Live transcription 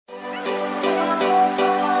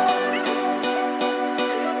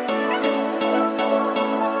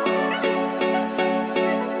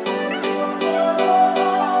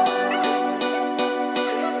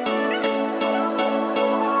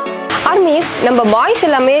நம்ம பாய்ஸ்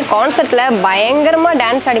எல்லாமே கான்சர்ட்ல பயங்கரமாக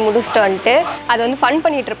டான்ஸ் ஆடி முடிச்சுட்டு வந்துட்டு அது வந்து ஃபன்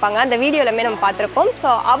பண்ணிட்டு இருப்பாங்க. அந்த வீடியோ எல்லாமே நம்ம பார்த்துருப்போம். ஸோ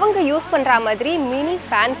அவங்க யூஸ் பண்ணுற மாதிரி மினி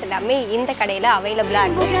ஃபேன்ஸ் எல்லாமே இந்த கடையில் அவைலபிளாக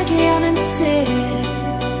இருக்குது.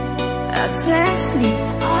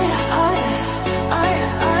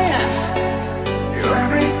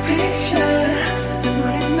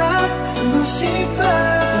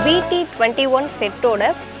 BT21 செட்டோட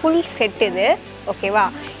ஃபுல் செட் இது. ஓகேவா,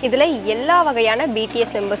 இதில் எல்லா வகையான BTS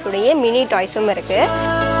மெம்பர்ஸுடைய மினி டாய்ஸும் இருக்கு.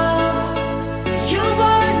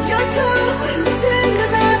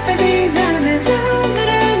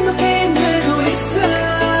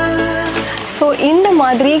 ஸோ இந்த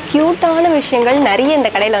மாதிரி க்யூட்டான விஷயங்கள் நிறைய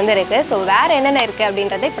இந்த கடையில் வந்து இருக்கு. ஸோ வேற என்னென்ன இருக்கு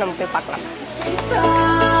அப்படின்றத இப்போ நம்ம போய் பார்க்கலாம்.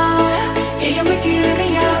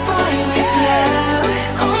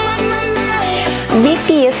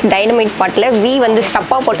 BTS டைனமைட் பாட்டில் V வந்து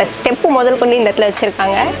ஸ்டப்பாக போட்ட ஸ்டெப்பு முதல் கொண்டு இந்த இடத்துல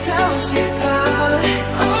வச்சுருக்காங்க.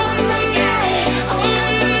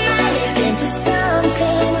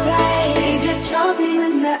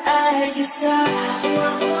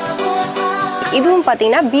 இதுவும்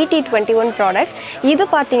பார்த்தீங்கன்னா BT21 ப்ராடக்ட். இது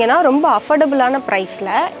பார்த்தீங்கன்னா ரொம்ப அஃபோர்டபுளான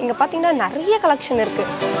ப்ரைஸில் இங்கே பார்த்தீங்கன்னா நிறைய கலெக்ஷன் இருக்குது.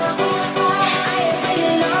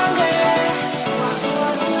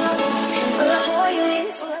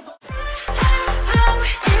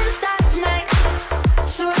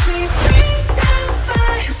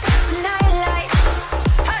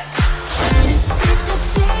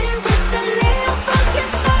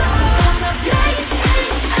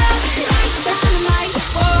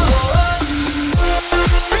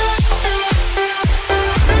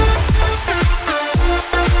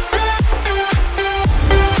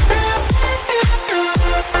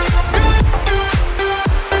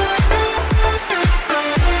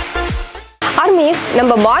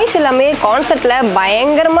 நம்ம பாய்ஸ் எல்லாமே கான்சர்ட்ல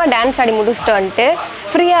பயங்கரமாக டான்ஸ் ஆடி முடிச்சுட்டு வந்துட்டு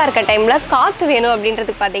ஃப்ரீயாக இருக்க டைமில் காற்று வேணும்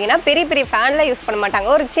அப்படின்றதுக்கு பார்த்தீங்கன்னா பெரிய பெரிய ஃபேன்லாம் யூஸ் பண்ண மாட்டாங்க.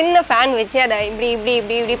 ஒரு சின்ன ஃபேன் வச்சு அதை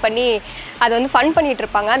இப்படி பண்ணி அதை வந்து ஃபன் பண்ணிகிட்டு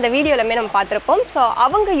இருப்பாங்க. அந்த வீடியோ எல்லாமே நம்ம பார்த்துருப்போம். ஸோ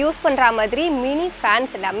அவங்க யூஸ் பண்ணுற மாதிரி மினி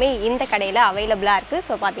ஃபேன்ஸ் எல்லாமே இந்த கடையில் அவைலபிளாக இருக்குது.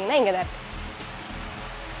 ஸோ பார்த்தீங்கன்னா இங்கே தான் இருக்குது.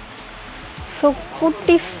 ஸோ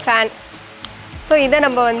குட்டி ஃபேன். ஸோ இதை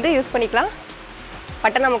நம்ம வந்து யூஸ் பண்ணிக்கலாம்.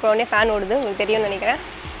 பட்டன் நமக்கு உடனே ஃபேன் ஓடுது, உங்களுக்கு தெரியும்னு நினைக்கிறேன்.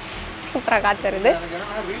 சூப்பராக காற்று வருது.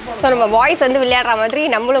 ஸோ நம்ம பாய்ஸ் வந்து விளையாடுற மாதிரி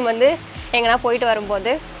நம்மளும் வந்து எங்கன்னா போயிட்டு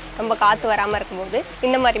வரும்போது ரொம்ப காற்று வராமல் இருக்கும்போது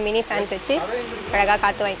இந்த மாதிரி மினி ஃபேன்ஸ் வச்சு அழகாக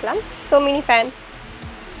காற்று வாங்கிக்கலாம். So mini fan.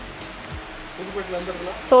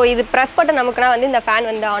 ஸோ இது ப்ரெஸ் பட்டன் நமக்குனா வந்து இந்த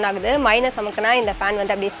ஃபேன் வந்து ஆன் ஆகுது. மைனஸ் நமக்குனா இந்த ஃபேன்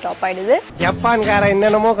வந்து அப்படியே ஸ்டாப் ஆகிடுது. ஜப்பான்கார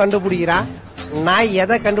என்னென்னமோ கண்டுபிடிக்கிறா, நான்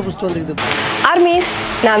எதை கண்டுபிடிச்சிட்டு வந்துக்குது. ஆர்மீஸ்,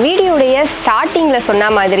 நான் வீடியோடைய ஸ்டார்டிங்கில் சொன்ன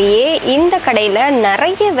மாதிரியே இந்த கடையில்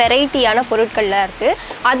நிறைய வெரைட்டியான பொருட்கள்லாம் இருக்குது.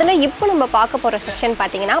 அதில் இப்போ நம்ம பார்க்க போகிற செக்ஷன்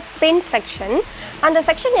பார்த்தீங்கன்னா பென் செக்ஷன். அந்த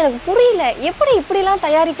செக்ஷன் எனக்கு புரியல, எப்படி இப்படிலாம்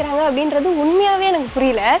தயாரிக்கிறாங்க அப்படின்றது உண்மையாகவே எனக்கு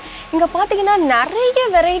புரியல. இங்கே பார்த்தீங்கன்னா நிறைய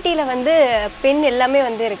வெரைட்டியில் வந்து பென் எல்லாமே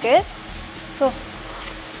வந்து இருக்குது. ஸோ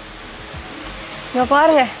இங்கே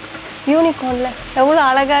பாருங்கள், யூனிகார்னில் எவ்வளோ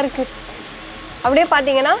அழகாக இருக்குது. அப்படியே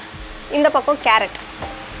பார்த்தீங்கன்னா இந்த பக்கம் கேரட்.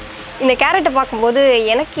 இந்த கேரட்டை பார்க்கும்போது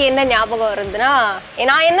எனக்கு என்ன ஞாபகம் வருதுன்னா,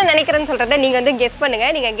 நான் என்ன நினைக்கிறேன்னு சொல்கிறத நீங்கள் வந்து கெஸ்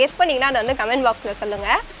பண்ணுங்கள். நீங்கள் கெஸ் பண்ணிங்கன்னா அதை வந்து கமெண்ட் பாக்ஸில்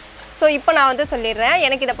சொல்லுங்கள். ஸோ இப்போ நான் வந்து சொல்லிடுறேன்.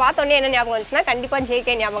 எனக்கு இதை பார்த்தோன்னே என்ன ஞாபகம் வந்துச்சுன்னா கண்டிப்பாக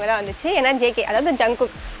JK ஞாபகம் தான் வந்துச்சு. ஏன்னா JK அதாவது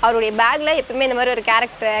ஜங்குக் அவருடைய பேக்கில் எப்பவுமே இந்த மாதிரி ஒரு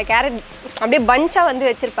கேரட் அப்படியே பஞ்சாக வந்து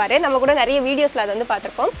வச்சுருப்பாரு. நம்ம கூட நிறைய வீடியோஸில் அதை வந்து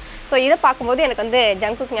பார்த்துருப்போம். ஸோ இதை பார்க்கும்போது எனக்கு வந்து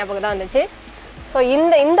ஜங்குக் ஞாபகம் தான் வந்துச்சு. ஸோ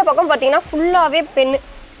இந்த பக்கம் பார்த்தீங்கன்னா ஃபுல்லாகவே பென்னு.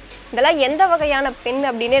 இதெல்லாம் எந்த வகையான பென்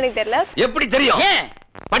அப்படின்னு எனக்கு தெரியல. எப்படி தெரியும்?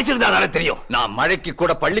 படிச்சிருந்தால தெரியும். நான் மழைக்கு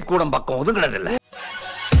கூட பள்ளிக்கூடம் பக்கம் ஒதுங்கினது இல்ல.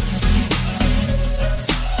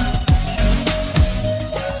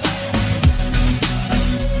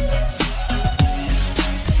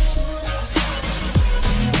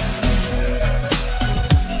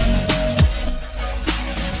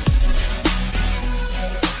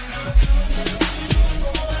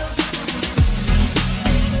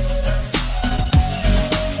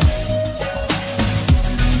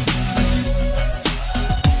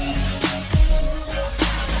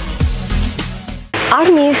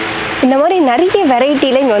 ஆர்மீஸ், இந்த மாதிரி நிறைய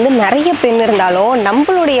வெரைட்டியில் இங்கே வந்து நிறைய பென் இருந்தாலும்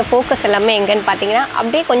நம்மளுடைய ஃபோக்கஸ் எல்லாமே எங்கன்னு பார்த்தீங்கன்னா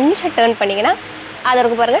அப்படியே கொஞ்சம் டேர்ன் பண்ணிங்கன்னா அது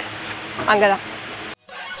இருக்கு பாருங்கள், அங்கே தான்.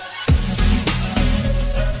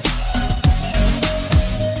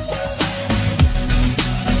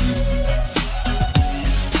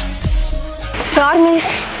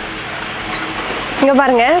 ஆர்மீஸ் இங்கே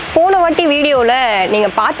பாருங்கள், போன வாட்டி வீடியோவில்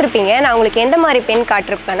நீங்கள் பார்த்துருப்பீங்க. நான் உங்களுக்கு எந்த மாதிரி பென்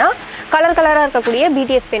காட்டிருப்பேன்னா கலர் கலராக இருக்கக்கூடிய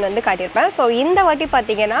BTS பென் வந்து காட்டியிருப்பேன். ஸோ இந்த வாட்டி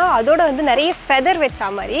பார்த்தீங்கன்னா அதோட வந்து நிறைய ஃபெதர் வச்சா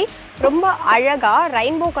மாதிரி ரொம்ப அழகாக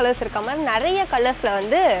ரெயின்போ கலர்ஸ் இருக்க மாதிரி நிறைய கலர்ஸில்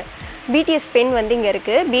வந்து BTS பென் வந்து இங்கே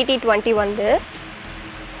இருக்குது. BT20 வந்து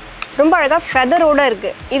ரொம்ப அழகாக ஃபெதரோடு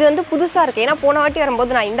இருக்குது. இது வந்து புதுசாக இருக்குது. ஏன்னா போன வாட்டி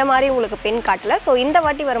வரும்போது நான் இந்த மாதிரி உங்களுக்கு பென் காட்டல. ஸோ இந்த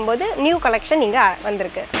வாட்டி வரும்போது நியூ கலெக்ஷன் இங்கே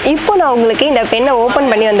வந்திருக்கு. இப்போ நான் உங்களுக்கு இந்த பென்னை ஓப்பன்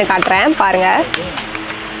பண்ணி வந்து காட்டுறேன் பாருங்கள்.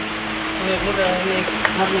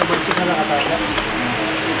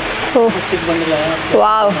 ஸோ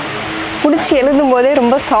வாவ், பிடிச்சி எழுதும் போதே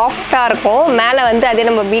ரொம்ப சாஃப்டாக இருக்கும். மேலே வந்து அதே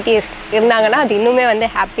நம்ம பிடிஎஸ் இருந்தாங்கன்னா அது இன்னுமே வந்து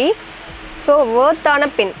ஹாப்பி. ஸோ ஒர்த்தான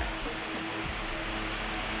பென்.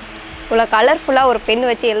 இவ்வளோ கலர்ஃபுல்லாக ஒரு பென்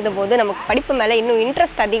வச்சு எழுதும் போது நமக்கு படிப்பு மேலே இன்னும்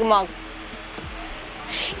இன்ட்ரெஸ்ட் அதிகமாகும்.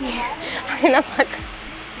 என்ன பார்க்க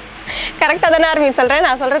கரெக்டாக தானே ஆர்மி சொல்கிறேன்.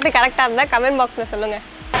 நான் சொல்கிறது கரெக்டாக இருந்தால் கமெண்ட் பாக்ஸில் சொல்லுங்கள்.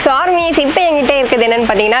 ஸோ ஆர்மிஸ் இப்போ என்கிட்ட இருக்குது என்னென்னு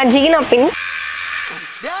பார்த்தீங்கன்னா ஜிகினா பென்.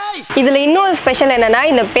 இதில் இன்னொரு ஸ்பெஷல் என்னென்னா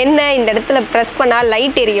இந்த பென்னை இந்த இடத்துல ப்ரெஸ் பண்ணால்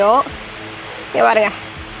லைட் எரியும். பாருங்க,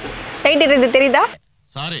 லைட் எரியுது தெரியுதா?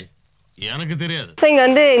 சாரி, எனக்கு தெரியாது. ஸோ இங்கே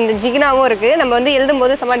வந்து இந்த ஜிகினாவும் இருக்குது. நம்ம வந்து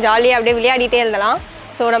எழுதும்போது சும்மா ஜாலியாக அப்படியே விளையாடிட்டே எழுதலாம்.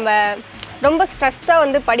 ஸோ நம்ம ரொம்ப ஸ்ட்ரெஸ்டாக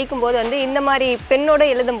வந்து படிக்கும்போது வந்து இந்த மாதிரி பெண்ணோடு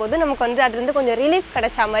எழுதும்போது நமக்கு வந்து அதுலேருந்து கொஞ்சம் ரிலீஃப்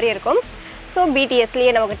கிடைச்சா மாதிரி இருக்கும். ஸோ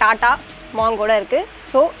பிடிஎஸ்லேயே நமக்கு டாட்டா மாங்கோட இருக்குது.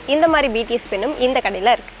 ஸோ இந்த மாதிரி பிடிஎஸ் பென்னும் இந்த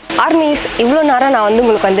கடையில் இருக்குது. ஆர்மிஸ், இவ்வளோ நேரம் நான் வந்து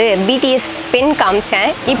உங்களுக்கு வந்து பிடிஎஸ் பென் காமிச்சேன்.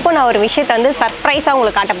 இப்போ நான் ஒரு விஷயத்தை வந்து சர்ப்ரைஸாக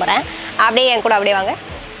உங்களுக்கு காட்ட போகிறேன். அப்படியே என் கூட அப்படியே வாங்க.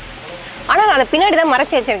 ஆனால் நான் அதை பின்னாடி தான்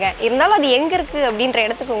மறைச்சி வச்சுருக்கேன். இருந்தாலும் அது எங்கே இருக்குது அப்படின்ற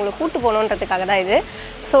இடத்துக்கு உங்களுக்கு கூட்டு போகணுன்றதுக்காக தான் இது.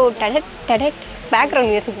 ஸோ டடட் டடட்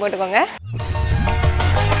பேக்ரவுண்ட் மியூசிக் போட்டுக்கோங்க.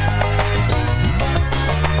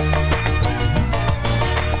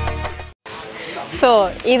 ஸோ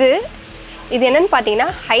இது என்னென்னு பார்த்தீங்கன்னா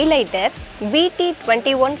ஹைலைட்டர்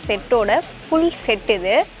BT21 செட்டோட ஃபுல் செட்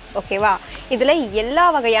இது. ஓகேவா? இதில் எல்லா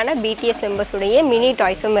வகையான பிடிஎஸ் மெம்பர்ஸுடைய மினி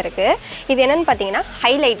டாய்ஸும் இருக்குது. இது என்னென்னு பார்த்தீங்கன்னா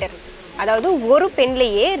ஹைலைட்டர். அதாவது ஒரு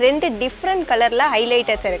பென்லேயே 2 டிஃப்ரெண்ட் கலரில்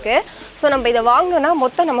ஹைலைட்டர்ஸ் இருக்குது. ஸோ நம்ம இதை வாங்கினோன்னா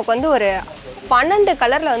மொத்தம் நமக்கு வந்து ஒரு 12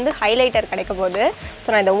 கலரில் வந்து ஹைலைட்டர் கிடைக்க போகுது. ஸோ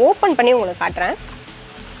நான் இதை ஓப்பன் பண்ணி உங்களுக்கு காட்டுறேன்.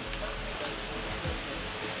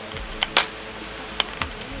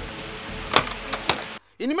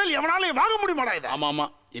 இனிமேல் எவனாலும் வாங்க முடியுமாடா இது? ஆமா ஆமா,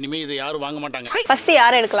 இனிமே இதை யாரும் வாங்க மாட்டாங்க. ஃபஸ்ட்டு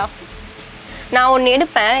யாரை எடுக்கலாம்? நான் ஒன்று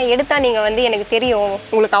எடுப்பேன். எடுத்தால் நீங்கள் வந்து எனக்கு தெரியும்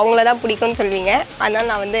உங்களுக்கு அவங்கள தான் பிடிக்கும்னு சொல்வீங்க. அதனால்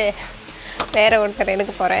நான் வந்து வேறு ஒருத்தர்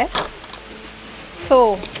எடுக்க போகிறேன். ஸோ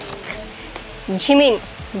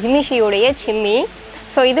ஜிமிஷியோடைய சிம்மி.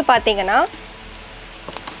 ஸோ இது பார்த்தீங்கன்னா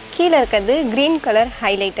கீழே இருக்கிறது க்ரீன் கலர்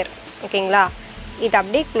ஹைலைட்டர். ஓகேங்களா? இதை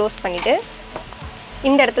அப்படியே க்ளோஸ் பண்ணிவிட்டு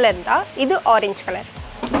இந்த இடத்துல இருந்தால் இது ஆரஞ்சு கலர்.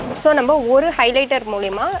 ஸோ நம்ம ஒரு ஹைலைட்டர்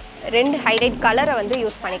மூலிமா 2 ஹைலைட் கலரை வந்து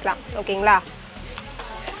யூஸ் பண்ணிக்கலாம். ஓகேங்களா?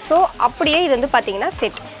 ஸோ அப்படியே இது வந்து பார்த்தீங்கன்னா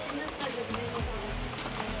செட்.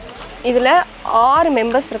 இதில் 6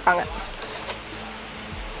 மெம்பர்ஸ் இருப்பாங்க.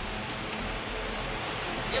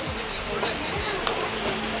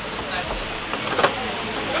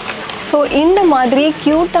 ஸோ இந்த மாதிரி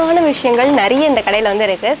க்யூட்டான விஷயங்கள் நிறைய இந்த கடையில் வந்து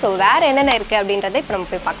இருக்குது. ஸோ வேறு என்னென்ன இருக்குது அப்படின்றத இப்போ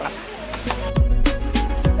நம்ம போய் பார்க்கலாம்.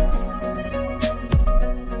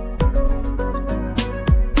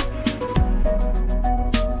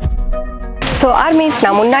 ஸோ ஆர்மிஸ்,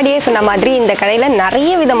 நான் முன்னாடியே சொன்ன மாதிரி இந்த கடையில் நிறைய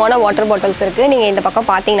விதமான வாட்டர் பாட்டில்ஸ் இருக்குது. நீங்கள் இந்த பக்கம்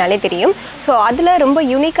பார்த்தீங்கனாலே தெரியும். ஸோ அதில் ரொம்ப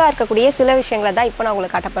யூனிக்காக இருக்கக்கூடிய சில விஷயங்களை தான் இப்போ நான்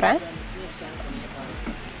உங்களுக்கு காட்ட போகிறேன்.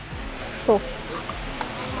 ஸோ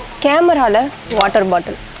கேமராவில் வாட்டர்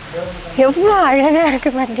பாட்டில் எவ்வளோ அழகாக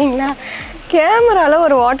இருக்குது பார்த்தீங்களா? கேமராவில்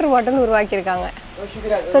ஒரு வாட்டர் பாட்டில் உருவாக்கியிருக்காங்க.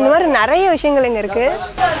 ஸோ இந்த மாதிரி நிறைய விஷயங்கள் இங்கே இருக்குது.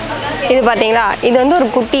 இது பார்த்தீங்களா, இது வந்து ஒரு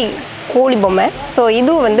குட்டி கோழி பொம்மை. ஸோ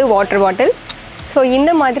இதுவும் வந்து வாட்டர் பாட்டில். ஸோ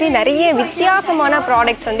இந்த மாதிரி நிறைய வித்தியாசமான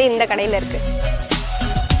ப்ராடக்ட்ஸ் வந்து இந்த கடையில் இருக்குது.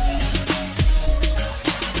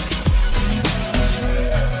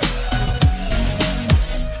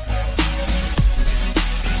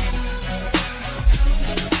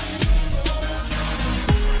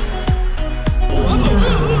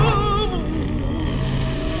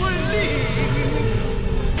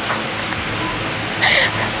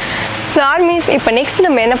 ஸோ ஆர்மிஸ், இப்போ நெக்ஸ்ட்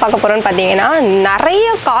நம்ம என்ன பார்க்க போகிறோம்னு பார்த்தீங்கன்னா நிறைய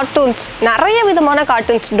கார்ட்டூன்ஸ், நிறைய விதமான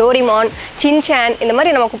கார்ட்டூன்ஸ், டோரிமான், சின்சான், இந்த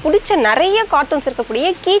மாதிரி நமக்கு பிடிச்ச நிறைய கார்ட்டூன்ஸ்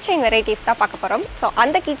இருக்கக்கூடிய கீ செயின் வெரைட்டிஸ் தான் பார்க்க போகிறோம். ஸோ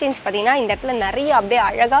அந்த கீ செயின்ஸ் பார்த்தீங்கன்னா இந்த இடத்துல நிறைய அப்படியே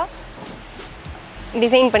அழகாக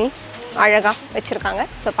டிசைன் பண்ணி அழகாக வச்சுருக்காங்க.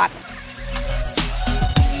 ஸோ பார்க்கலாம்.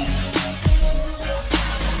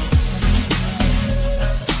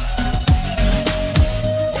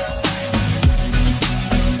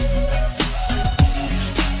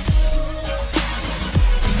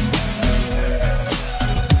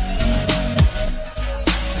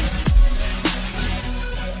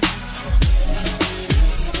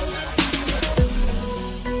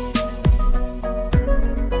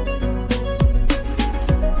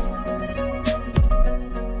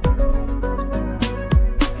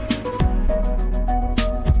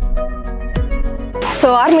 ஸோ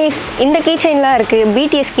ஆர்மிஸ் இந்த கீ செயின்லாம் இருக்குது.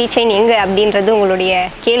 பிடிஎஸ் கீ செயின் எங்கே அப்படின்றது உங்களுடைய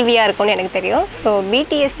கேள்வியாக இருக்கும்னு எனக்கு தெரியும். ஸோ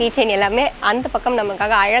பிடிஎஸ் கீ செயின் எல்லாமே அந்த பக்கம்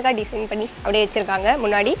நமக்காக அழகாக டிசைன் பண்ணி அப்படியே வச்சுருக்காங்க.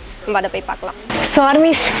 முன்னாடி நம்ம அதை போய் பார்க்கலாம். ஸோ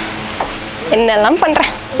ஆர்மிஸ் என்னெல்லாம்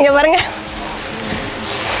பண்ணுறேன் இங்கே பாருங்கள்.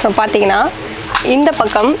 ஸோ பார்த்தீங்கன்னா இந்த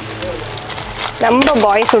பக்கம் நம்ம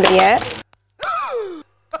பாய்ஸுடைய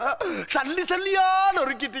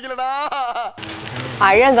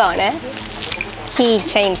அழகான கீ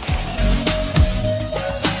செயின்ஸ்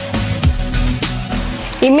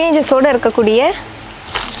இமேஜஸோடு இருக்கக்கூடிய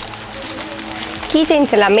கீ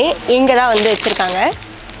செயின்ஸ் எல்லாமே இங்கே தான் வந்து வச்சுருக்காங்க.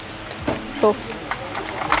 ஸோ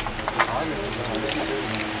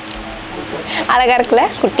அழகாக இருக்குல்ல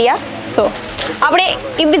குட்டியா. ஸோ அப்படியே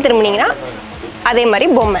இப்படி திரும்பினீங்கன்னா அதே மாதிரி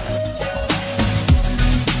பொம்மை.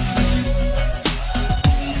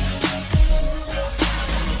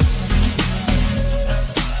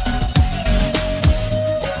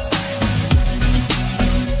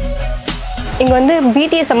 இங்கே வந்து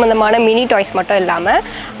பிடிஎஸ் சம்மந்தமான மினி டாய்ஸ் மட்டும் இல்லாமல்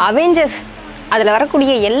அவெஞ்சர்ஸ் அதில்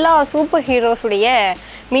வரக்கூடிய எல்லா சூப்பர் ஹீரோஸுடைய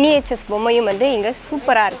மினியேச்சர்ஸ் பொம்மையும் வந்து இங்கே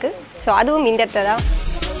சூப்பராக இருக்குது. ஸோ அதுவும் இந்த இடத்துல தான்.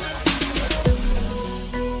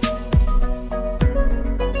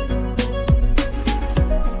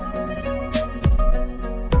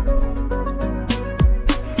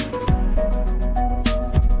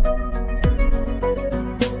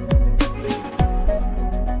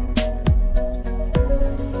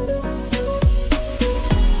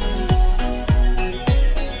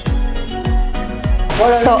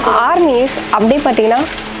 ஸோ ஆர்மிஸ் அப்படியே பார்த்தீங்கன்னா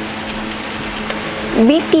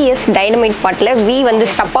பிடிஎஸ் டைனமைட் பாட்டில் வி வந்து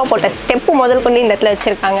ஸ்டப்பாக போட்ட ஸ்டெப்பு முதல் கொண்டு இந்த இடத்துல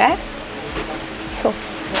வச்சுருக்காங்க. ஸோ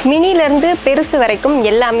மினிலேருந்து பெருசு வரைக்கும்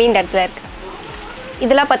எல்லாமே இந்த இடத்துல இருக்குது.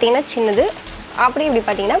 இதெல்லாம் பார்த்தீங்கன்னா சின்னது, அப்படி இப்படி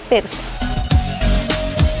பார்த்தீங்கன்னா பெருசு.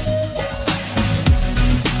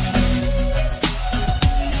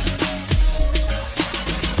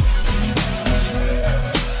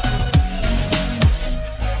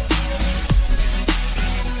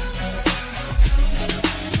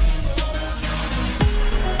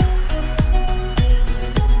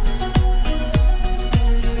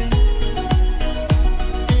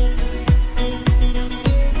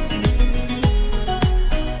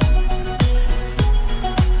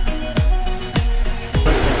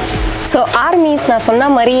 ஸோ ஆர்மிஸ் நான் சொன்ன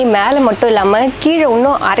மாதிரி மேலே மட்டும் இல்லாமல் கீழே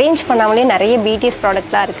இன்னும் அரேஞ்ச் பண்ணாமலே நிறைய பிடிஎஸ்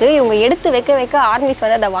ப்ராடக்ட்லாம் இருக்குது. இவங்க எடுத்து வைக்க வைக்க ஆர்மிஸ்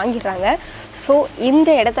வந்து அதை வாங்கிடுறாங்க. ஸோ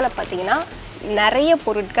இந்த இடத்துல பார்த்தீங்கன்னா நிறைய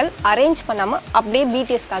பொருட்கள் அரேஞ்ச் பண்ணாமல் அப்படியே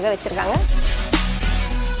பிடிஎஸ்க்காக வச்சுருக்காங்க.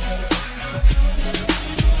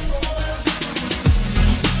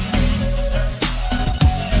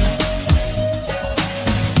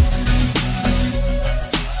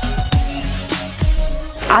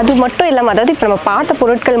 அது மட்டும் இல்லாமல், அதாவது இப்போ நம்ம பார்த்த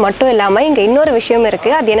பொருட்கள் மட்டும் இல்லாமல் இங்கே இன்னொரு விஷயம்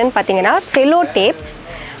இருக்குது. அது என்னென்னு பார்த்தீங்கன்னா செலோ டேப்.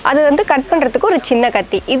 அது வந்து கட் பண்ணுறதுக்கு ஒரு சின்ன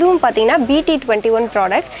கத்தி. இதுவும் பார்த்தீங்கன்னா BT21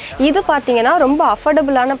 ப்ராடக்ட். இது பார்த்தீங்கன்னா ரொம்ப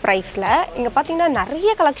அஃபோர்டபுளான ப்ரைஸில் இங்கே பார்த்தீங்கன்னா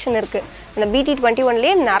நிறைய கலெக்ஷன் இருக்குது. இந்த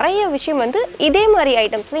BT21லேயே நிறைய விஷயம் வந்து இதே மாதிரி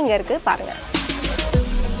ஐட்டம்ஸில் இங்கே இருக்குது பாருங்கள்.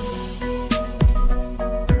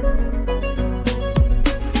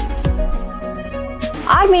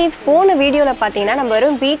 ஆர்மிஸ் போன வீடியோவில் பார்த்தீங்கன்னா நம்ம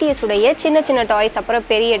வெறும் பிடிஎஸ் உடைய சின்ன சின்ன டாய்ஸ், அப்புறம்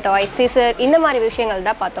பெரிய டாய்ஸ், சிசர், இந்த மாதிரி விஷயங்கள்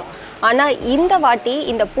தான் பார்த்தோம். ஆனால் இந்த வாட்டி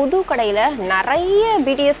இந்த புது கடையில் நிறைய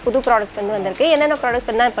பிடிஎஸ் புது ப்ராடக்ட்ஸ் வந்து வந்திருக்கு. என்னென்ன ப்ராடக்ட்ஸ்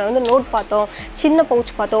பார்த்தா இப்போ வந்து நோட் பார்த்தோம், சின்ன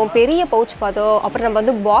பவுச் பார்த்தோம், பெரிய பவுச் பார்த்தோம், அப்புறம் நம்ம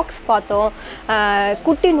வந்து பாக்ஸ் பார்த்தோம்,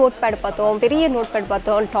 குட்டி நோட் பேட் பார்த்தோம், பெரிய நோட் பேட்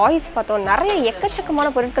பார்த்தோம், டாய்ஸ் பார்த்தோம். நிறைய எக்கச்சக்கமான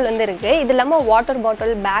பொருட்கள் வந்து இருக்குது. இது இல்லாமல் வாட்டர்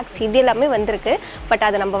பாட்டில், பேக்ஸ், இது எல்லாமே வந்திருக்கு. பட்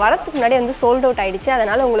அது நம்ம வரதுக்கு முன்னாடி வந்து சோல்ட் அவுட் ஆகிடுச்சு.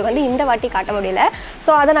 அதனால் உங்களுக்கு வந்து இந்த வாட்டி காட்ட முடியல.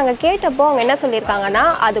 ஸோ அதை நாங்கள் கேட்டப்போ அவங்க என்ன சொல்லியிருக்காங்கன்னா,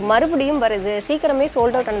 அது மறுபடியும் வருது, சீக்கிரமே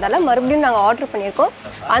சோல்ட் அவுட் ஆனதால் மறுபடியும் நாங்கள் ஆர்டர் பண்ணியிருக்கோம்,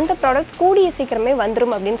 அந்த ப்ராடக்ட் கூடிய சீக்கிரமே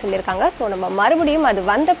வந்துடும் அப்படின்னு சொல்லியிருக்காங்க. ஸோ நம்ம மறுபடியும் அது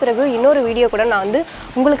வந்த பிறகு இன்னொரு வீடியோ கூட நான் வந்து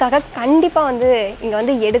உங்களுக்காக கண்டிப்பாக வந்து இங்கே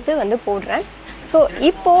வந்து எடுத்து வந்து போடுறேன். ஸோ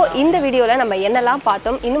இப்போது இந்த வீடியோவில் நம்ம என்னெல்லாம்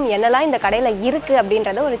பார்த்தோம், இன்னும் என்னெல்லாம் இந்த கடையில் இருக்குது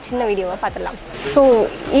அப்படின்றத ஒரு சின்ன வீடியோவை பார்த்துடலாம். ஸோ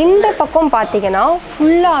இந்த பக்கம் பார்த்தீங்கன்னா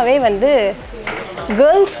ஃபுல்லாகவே வந்து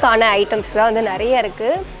கேர்ள்ஸ்க்கான ஐட்டம்ஸ் தான் வந்து நிறைய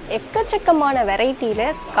இருக்குது. எக்கச்சக்கமான வெரைட்டியில்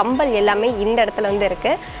கம்பல் எல்லாமே இந்த இடத்துல வந்து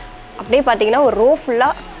இருக்குது. அப்படியே பார்த்தீங்கன்னா ஒரு ரோ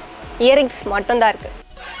ஃபுல்லாக இயரிங்ஸ் மட்டும்தான் இருக்குது.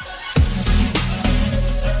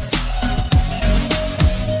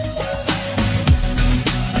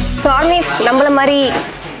 ஸோ ஆல்வேஸ் நம்மள மாதிரி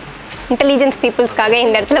இன்டெலிஜென்ஸ் பீப்புள்ஸ்க்காக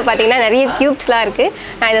இந்த இடத்துல பார்த்தீங்கன்னா நிறைய க்யூப்ஸ்லாம் இருக்குது.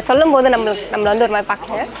 நான் இதை சொல்லும் போது நம்மளை வந்து ஒரு மாதிரி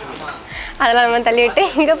பார்க்குறேன். அதெல்லாம் நம்ம தள்ளிவிட்டு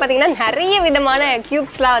இங்கே பார்த்தீங்கன்னா நிறைய விதமான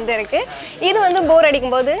க்யூப்ஸ்லாம் வந்து இருக்குது. இது வந்து போர்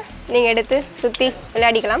அடிக்கும்போது நீங்கள் எடுத்து சுற்றி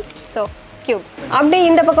விளையாடிக்கலாம். So cube. அப்படியே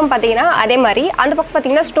இந்த பக்கம் பார்த்தீங்கன்னா அதே மாதிரி அந்த பக்கம்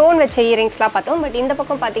பார்த்தீங்கன்னா ஸ்டோன் வச்ச இயரிங்ஸ்லாம் பார்த்தோம். பட் இந்த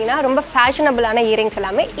பக்கம் பார்த்தீங்கன்னா ரொம்ப ஃபேஷனபிளான இயரிங்ஸ்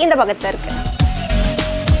எல்லாமே இந்த பக்கத்தில் இருக்குது.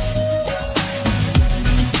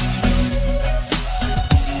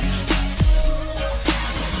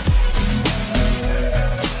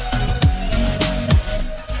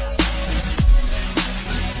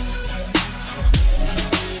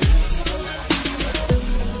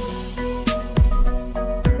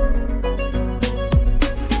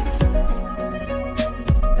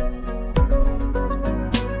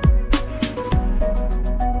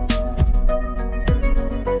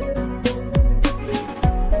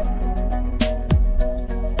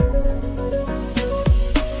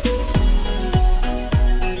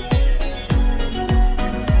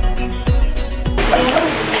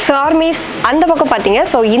 ஆர்மிஸ் அந்த பக்கம் பார்த்தீங்க.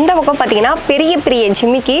 ஸோ இந்த பக்கம் பார்த்தீங்கன்னா பெரிய பெரிய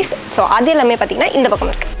ஜிமிக்கீஸ். ஸோ அது எல்லாமே பார்த்தீங்கன்னா இந்த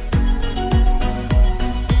பக்கம் இருக்குது.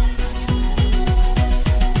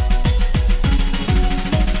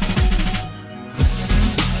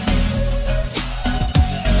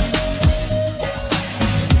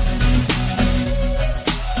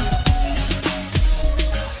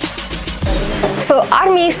 ஸோ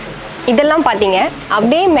ஆர்மிஸ் இதெல்லாம் பார்த்தீங்க.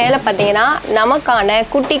 அப்படியே மேலே பார்த்தீங்கன்னா நமக்கான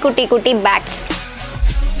குட்டி குட்டி குட்டி பேக்ஸ்.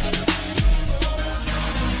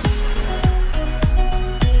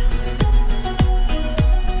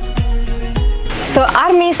 ஸோ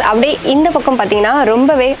ஆர்மிஸ் அப்படியே இந்த பக்கம் பார்த்தீங்கன்னா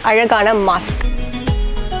ரொம்பவே அழகான மாஸ்க்.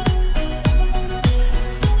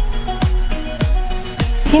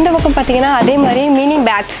 இந்த பக்கம் பார்த்தீங்கன்னா அதே மாதிரி மினி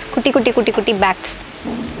பேக்ஸ், குட்டி குட்டி குட்டி குட்டி பேக்ஸ்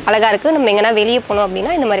அழகாக இருக்குது. நம்ம எங்கன்னா வெளியே போனோம்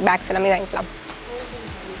அப்படின்னா இந்த மாதிரி பேக்ஸ் எல்லாமே வாங்கிக்கலாம்.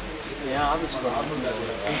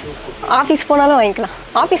 ஆஃபீஸ் போனாலும் வாங்கிக்கலாம்,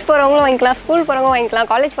 ஆஃபீஸ் போகிறவங்களும் வாங்கிக்கலாம், ஸ்கூல் போகிறவங்க வாங்கிக்கலாம்,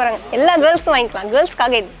 காலேஜ் போகிறாங்க எல்லா கேர்ள்ஸும் வாங்கிக்கலாம்.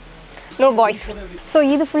 கேர்ள்ஸ்க்காக இது, நோ பாய்ஸ். ஸோ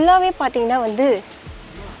இது ஃபுல்லாகவே பார்த்தீங்கன்னா வந்து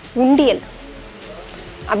உண்டியல்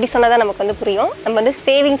அப்படி சொன்னால் தான் நமக்கு வந்து புரியும். நம்ம வந்து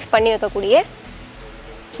சேவிங்ஸ் பண்ணி வைக்கக்கூடிய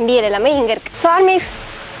உண்டியல் எல்லாமே இங்கே இருக்குது. ஸோ ஆர்மிஸ்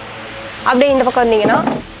அப்படியே இந்த பக்கம் வந்தீங்கன்னா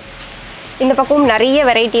இந்த பக்கம் நிறைய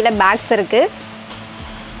வெரைட்டியில் பேக்ஸ் இருக்குது.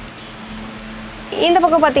 இந்த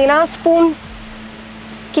பக்கம் பார்த்தீங்கன்னா ஸ்பூன்,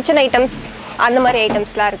 கிச்சன் ஐட்டம்ஸ் அந்த மாதிரி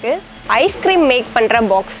ஐட்டம்ஸ்லாம் இருக்குது. ஐஸ்கிரீம் மேக் பண்ணுற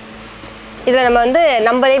பாக்ஸ். இதில் நம்ம வந்து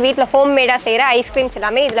நம்மளே வீட்டில் ஹோம்மேடாக செய்கிற ஐஸ்கிரீம்ஸ்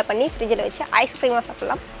எல்லாமே இதில் பண்ணி ஃப்ரிட்ஜில் வச்சு ஐஸ்கிரீமாக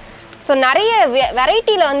சாப்பிட்லாம். ஸோ நிறைய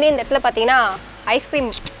வெரைட்டியில் வந்து இந்த இடத்துல பார்த்தீங்கன்னா ஐஸ்கிரீம்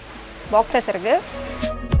பாக்ஸஸ் இருக்குது.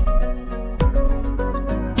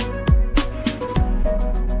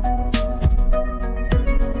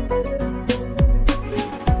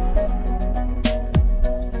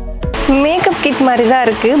 மேக்கப் கிட் மாதிரி தான்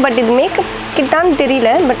இருக்குது. பட் இது மேக்கப் கிட்டான்னு தெரியல.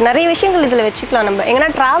 பட் நிறைய விஷயங்கள் இதில் வச்சுக்கலாம். நம்ம எங்கன்னா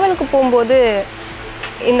ட்ராவலுக்கு போகும்போது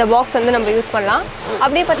இந்த பாக்ஸ் வந்து நம்ம யூஸ் பண்ணலாம்.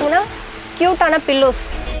 அப்படியே பார்த்தீங்கன்னா க்யூட்டான பில்லோஸ்.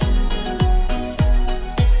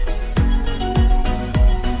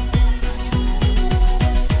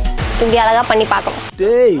 இப்படி அழகாக பண்ணி பார்க்கணும்.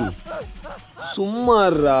 டேய்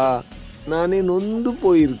சும்மாறா, நானே நொந்து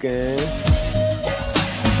போயிருக்கேன்.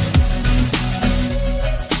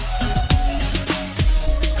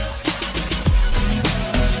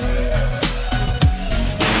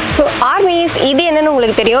 ஸோ ஆர்மிஸ் இது என்னென்னு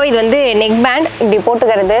உங்களுக்கு தெரியும். இது வந்து நெக் பேண்ட் இப்படி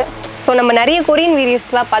போட்டுக்கிறது. ஸோ நம்ம நிறைய கொரியன்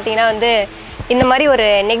வீடியோஸ்லாம் பார்த்தீங்கன்னா வந்து இந்த மாதிரி ஒரு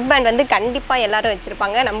நெக் பேண்ட் வந்து கண்டிப்பாக எல்லோரும்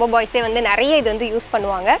வச்சுருப்பாங்க. நம்ம பாய்ஸே வந்து நிறைய இது வந்து யூஸ்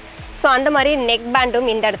பண்ணுவாங்க. ஸோ அந்த மாதிரி நெக் பேண்டும்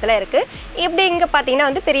இந்த இடத்துல இருக்குது. இப்படி இங்கே பார்த்தீங்கன்னா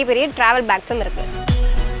வந்து பெரிய பெரிய ட்ராவல் பேக்ஸும் இருக்குது.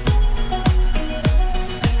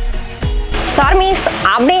 ஸோ ஆர்மிஸ்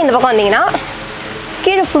அப்படியே இந்த பக்கம் வந்தீங்கன்னா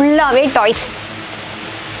கீழே ஃபுல்லாகவே டாய்ஸ்,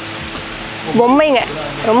 பொம்மைங்க,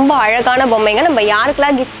 ரொம்ப அழகான பொம்மைங்க. நம்ம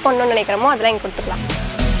யாருக்கெல்லாம் கிஃப்ட் பண்ணணும்னு நினைக்கிறோமோ அதெல்லாம் இங்கே கொடுத்துக்கலாம்.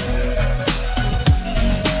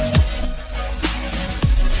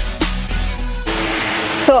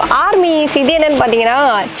 ஸோ ஆர்மிஸ் இது என்னென்னு பார்த்தீங்கன்னா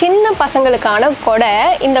சின்ன பசங்களுக்கான கொடை.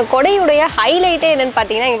 இந்த கொடையுடைய ஹைலைட்டே என்னென்னு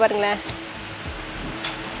பார்த்தீங்கன்னா இங்கே பாருங்களேன்,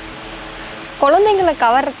 குழந்தைங்களை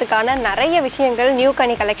கவர்றதுக்கான நிறைய விஷயங்கள் நியூ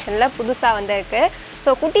கனி கலெக்ஷனில் புதுசாக வந்திருக்கு.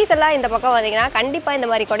 ஸோ குட்டீஸ் எல்லாம் இந்த பக்கம் வந்தீங்கன்னா கண்டிப்பாக இந்த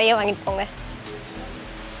மாதிரி கொடையை வாங்கிட்டு போங்க.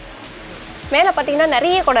 மேலே பார்த்தீங்கன்னா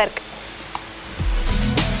நிறைய கொடை இருக்குது.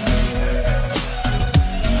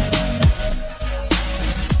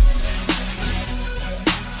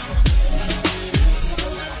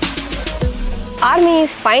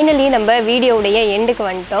 ஆர்மிஸ் ஃபைனலி நம்ம வீடியோவுடைய எண்டுக்கு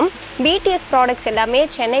வந்துட்டோம். BTS ப்ராடக்ட்ஸ் எல்லாமே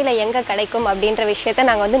சென்னையில் எங்கே கிடைக்கும் அப்படின்ற விஷயத்த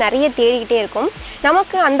நாங்கள் வந்து நிறைய தேடிக்கிட்டே இருக்கோம்.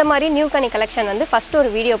 நமக்கு அந்த மாதிரி நியூ கனி கலெக்ஷன் வந்து ஃபஸ்ட்டு ஒரு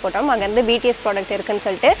வீடியோ போட்டோம். அங்கேருந்து BTS ப்ராடக்ட் இருக்குதுன்னு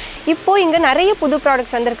சொல்லிட்டு. இப்போது இங்கே நிறைய புது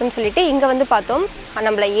ப்ராடக்ட்ஸ் வந்துருக்குன்னு சொல்லிட்டு இங்கே வந்து பார்த்தோம்.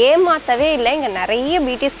 நம்மளை ஏமாற்றவே இல்லை, இங்கே நிறைய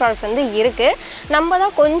BTS ப்ராடக்ட்ஸ் வந்து இருக்குது. நம்ம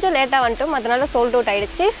தான் கொஞ்சம் லேட்டாக வந்துட்டோம், அதனால சோல்ட் அவுட்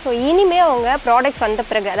ஆகிடுச்சு. ஸோ இனிமேல் அவங்க ப்ராடக்ட்ஸ் வந்த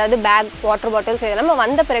பிறகு, அதாவது பேக், வாட்டர் பாட்டில்ஸ் இதெல்லாம்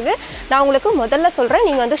வந்த பிறகு நான் உங்களுக்கு முதல்ல சொல்கிறேன்,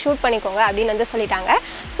 நீங்கள் வந்து ஷூட் பண்ணிக்கோங்க அப்படின்னு வந்து சொல்லிட்டாங்க.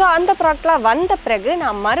 ஸோ அந்த ப்ராடக்ட்லாம் வந்த பிறகு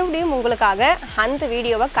நான் மறுபடியும் உங்களுக்காக அந்த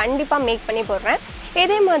வீடியோவை கண்டிப்பாக மேக் பண்ணி போடுறேன்.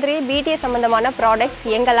 இதே மாதிரி BTS சம்மந்தமான ப்ராடக்ட்ஸ்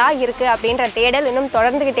எங்கெல்லாம் இருக்குது அப்படின்ற தேடல் இன்னும்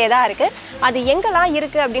தொடர்ந்துக்கிட்டே தான் இருக்குது. அது எங்கெல்லாம்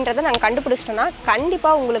இருக்குது அப்படின்றத நாங்கள் கண்டுபிடிச்சிட்டோன்னா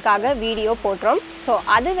கண்டிப்பாக உங்களுக்காக வீடியோ போடுறோம். ஸோ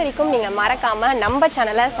அது வரைக்கும் நீங்கள் மறக்காமல் நம்ம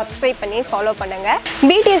சேனலை சப்ஸ்கிரைப் பண்ணி ஃபாலோ பண்ணுங்கள்.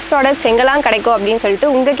 BTS ப்ராடக்ட்ஸ் எங்கெல்லாம் கிடைக்கும் அப்படின்னு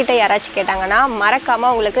சொல்லிட்டு உங்ககிட்ட யாராச்சும் கேட்டாங்கன்னா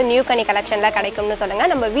மறக்காமல் உங்களுக்கு நியூ கனி கலெக்ஷனில் கிடைக்கும்னு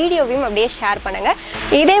சொல்லுங்கள். நம்ம வீடியோவையும் அப்படியே ஷேர் பண்ணுங்கள்.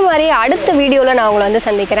 இதே மாதிரி அடுத்த வீடியோவில் நான் உங்களை வந்து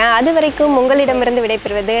சந்திக்கிறேன். அது வரைக்கும் உங்களிடமிருந்து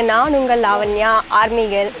விடைபெறுவது நான் உங்கள் லாவண்யா.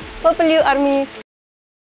 ஆர்மிகள் purple you armies.